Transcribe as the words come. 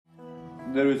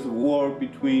there is a war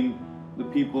between the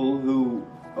people who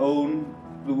own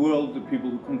the world, the people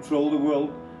who control the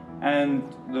world, and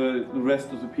the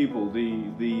rest of the people,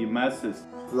 the masses.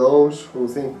 Those who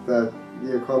think that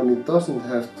the economy doesn't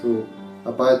have to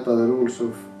abide by the rules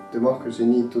of democracy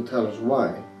need to tell us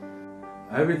why.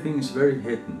 Everything is very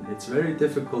hidden. It's very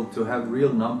difficult to have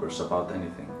real numbers about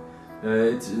anything.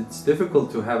 It's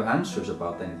difficult to have answers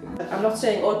about anything. I'm not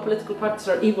saying all political parties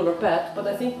are evil or bad, but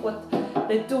I think what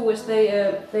they do is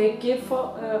they give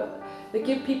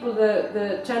people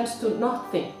the chance to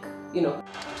not think, you know.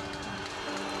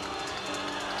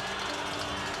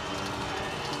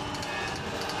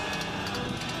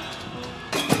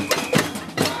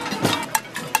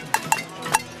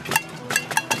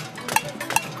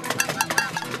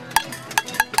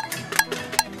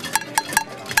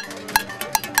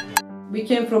 We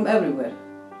came from everywhere.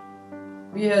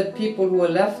 We had people who were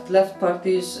left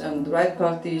parties and right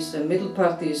parties and middle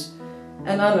parties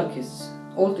and anarchists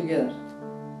all together.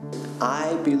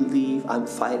 I believe I'm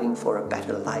fighting for a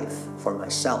better life for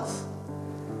myself.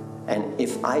 And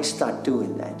if I start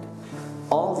doing that,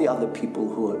 all the other people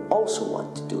who also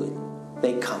want to do it,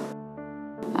 they come.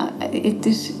 It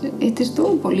is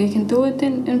doable. You can do it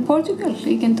in Portugal,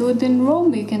 you can do it in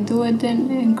Rome, you can do it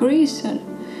in Greece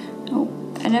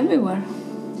and everywhere.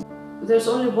 There's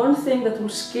only one thing that will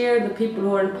scare the people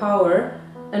who are in power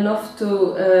enough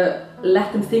to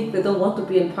let them think they don't want to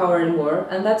be in power anymore,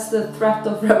 and that's the threat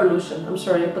of revolution. I'm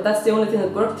sorry, but that's the only thing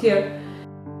that worked here.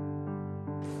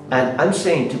 And I'm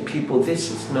saying to people,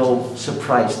 this is no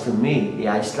surprise to me. The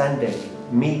Icelandic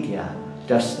media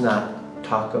does not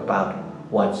talk about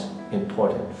what's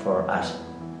important for us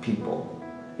people.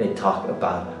 They talk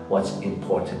about what's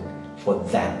important for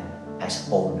them as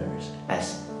owners,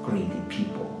 as greedy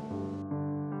people.